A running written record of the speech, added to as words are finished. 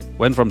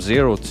went from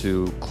zero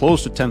to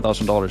close to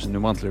 $10,000 in new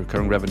monthly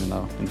recurring revenue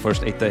now in the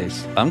first 8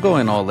 days. I'm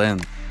going all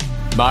in.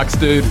 Max,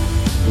 dude,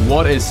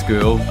 what is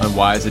SKOOL and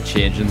why is it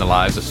changing the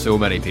lives of so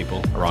many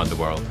people around the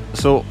world?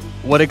 So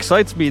what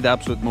excites me the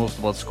absolute most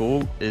about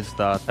SKOOL is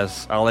that,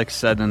 as Alex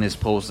said in his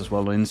post as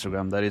well on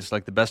Instagram, that it's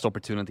like the best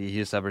opportunity he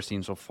has ever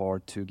seen so far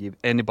to give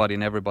anybody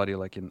and everybody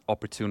like an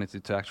opportunity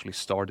to actually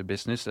start a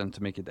business and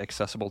to make it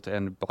accessible to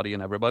anybody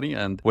and everybody.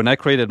 And when I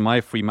created my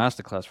free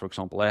masterclass, for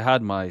example, I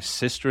had my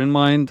sister in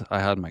mind,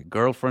 I had my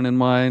girlfriend in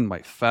mind,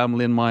 my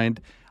family in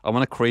mind. I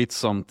want to create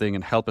something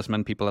and help as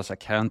many people as I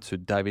can to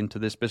dive into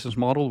this business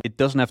model. It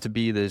doesn't have to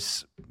be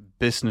this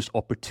business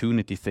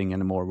opportunity thing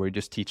anymore where you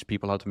just teach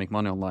people how to make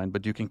money online,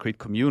 but you can create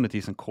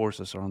communities and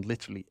courses around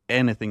literally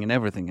anything and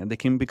everything, and they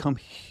can become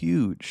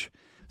huge.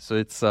 So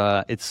it's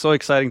so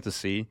exciting to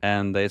see,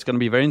 and it's going to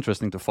be very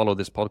interesting to follow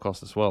this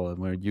podcast as well,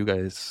 where you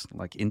guys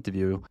like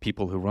interview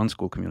people who run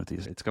SKOOL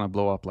communities. It's going to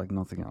blow up like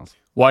nothing else.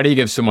 Why do you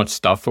give so much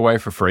stuff away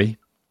for free?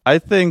 I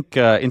think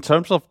in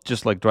terms of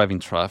just like driving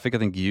traffic, I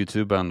think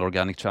YouTube and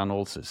organic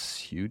channels is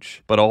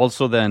huge. But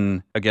also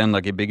then, again,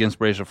 like a big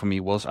inspiration for me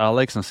was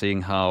Alex, and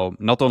seeing how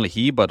not only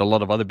he, but a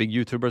lot of other big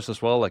YouTubers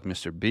as well, like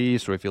Mr.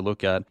 Beast, or if you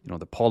look at,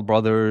 the Paul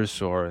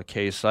brothers or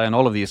KSI and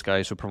all of these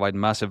guys who provide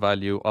massive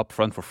value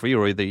upfront for free,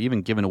 or they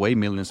even giving away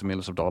millions and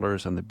millions of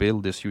dollars, and they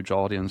build this huge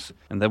audience.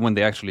 And then when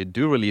they actually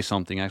do release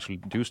something, actually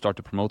do start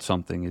to promote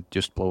something, it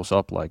just blows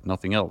up like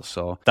nothing else.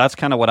 So that's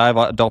kind of what I've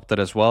adopted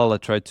as well. I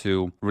try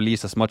to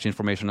release as much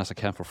information as I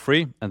can for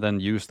free, and then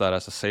use that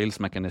as a sales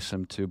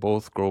mechanism to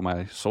both grow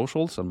my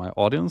socials and my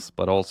audience,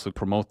 but also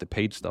promote the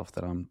paid stuff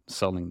that I'm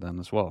selling then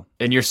as well.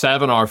 In your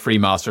 7-hour free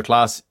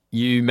masterclass,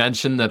 you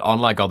mentioned that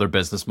unlike other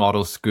business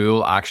models,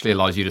 SKOOL actually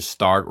allows you to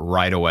start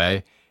right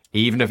away,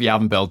 even if you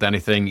haven't built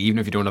anything, even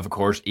if you don't have a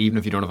course, even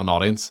if you don't have an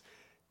audience.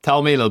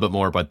 Tell me a little bit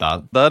more about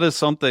that. That is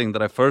something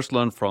that I first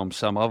learned from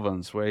Sam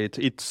Ovens, where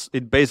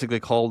it basically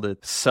called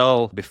it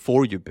sell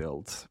before you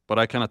build. But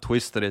I kind of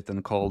twisted it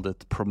and called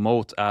it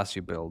promote as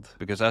you build.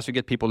 Because as you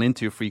get people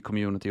into your free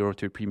community or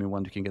to your premium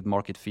one, you can get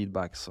market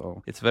feedback.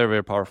 So it's very,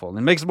 very powerful. And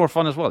it makes it more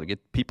fun as well. You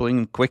get people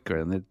in quicker,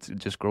 and it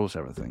just grows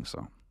everything.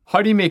 So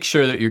how do you make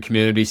sure that your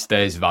community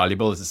stays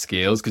valuable as it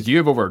scales? Because you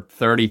have over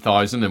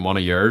 30,000 in one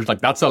of yours.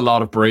 Like, that's a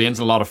lot of brains,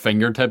 a lot of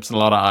fingertips, and a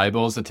lot of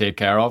eyeballs to take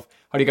care of.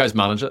 How do you guys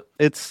manage it?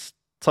 It's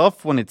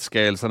tough when it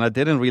scales, and I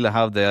didn't really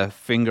have the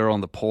finger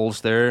on the pulse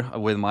there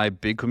with my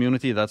big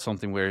community. That's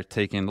something we're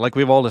taking, like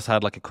we've always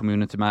had like a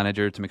community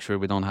manager to make sure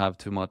we don't have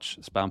too much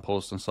spam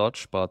posts and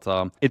such, but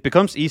it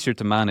becomes easier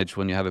to manage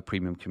when you have a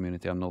premium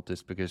community, I've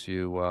noticed, because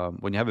you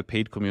when you have a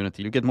paid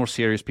community, you get more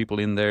serious people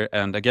in there.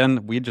 And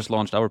again, we just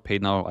launched our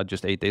paid now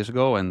just 8 days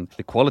ago, and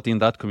the quality in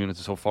that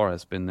community so far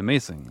has been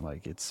amazing.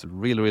 Like, it's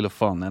really, really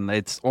fun, and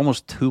it's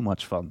almost too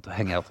much fun to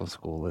hang out on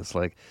SKOOL. It's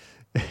like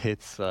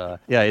it's a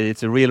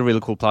really,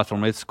 really cool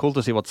platform. It's cool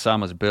to see what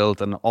Sam has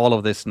built and all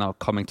of this now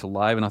coming to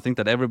life. And I think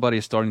that everybody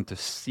is starting to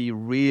see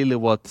really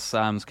what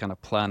Sam's kind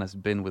of plan has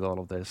been with all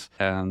of this.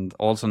 And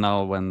also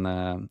now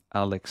when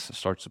Alex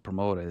starts to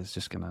promote it, it's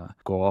just going to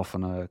go off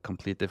on a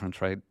complete different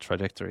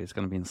trajectory. It's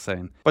going to be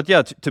insane. But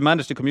yeah, to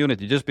manage the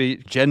community, just be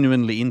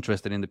genuinely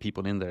interested in the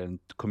people in there and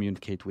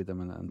communicate with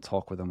them and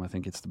talk with them. I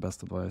think it's the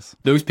best advice.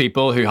 Those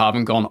people who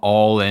haven't gone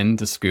all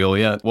into SKOOL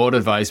yet, what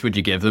advice would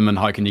you give them, and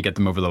how can you get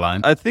them over the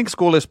line? I think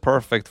SKOOL is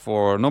perfect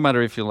for no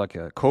matter if you're like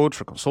a coach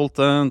or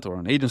consultant or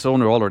an agency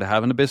owner already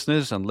having a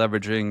business and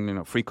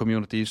leveraging free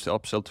communities to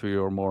upsell to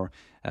your more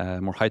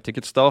high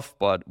ticket stuff.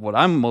 But what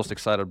I'm most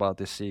excited about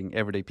is seeing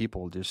everyday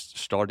people just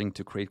starting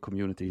to create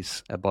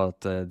communities about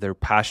their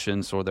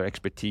passions or their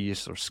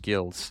expertise or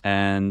skills.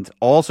 And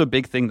also a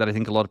big thing that I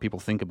think a lot of people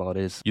think about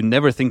is you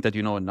never think that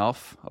you know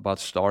enough about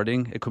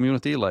starting a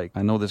community. Like,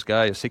 I know this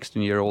guy, a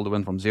 16-year-old who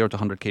went from 0 to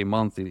 100K a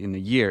month in a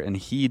year, and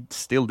he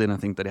still didn't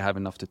think that he had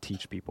enough to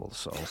teach people.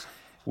 So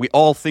we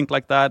all think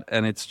like that,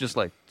 and it's just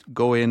like,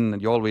 go in,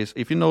 and you always,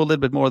 if you know a little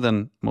bit more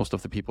than most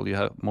of the people, you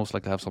have most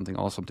likely have something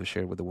awesome to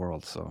share with the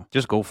world. So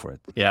just go for it.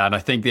 Yeah, and I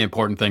think the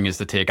important thing is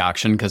to take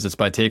action, because it's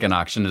by taking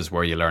action is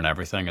where you learn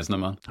everything, isn't it,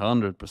 man?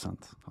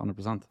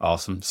 100%.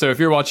 Awesome. So if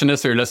you're watching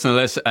this or you're listening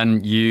to this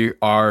and you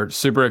are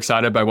super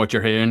excited by what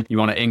you're hearing, you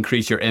want to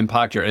increase your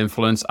impact, your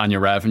influence, and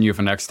your revenue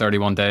for the next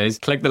 31 days,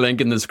 click the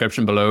link in the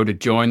description below to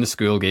join the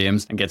SKOOL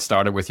Games and get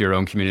started with your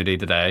own community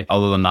today.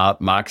 Other than that,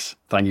 Max,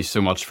 thank you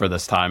so much for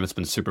this time. It's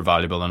been super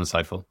valuable and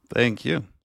insightful. Thank you.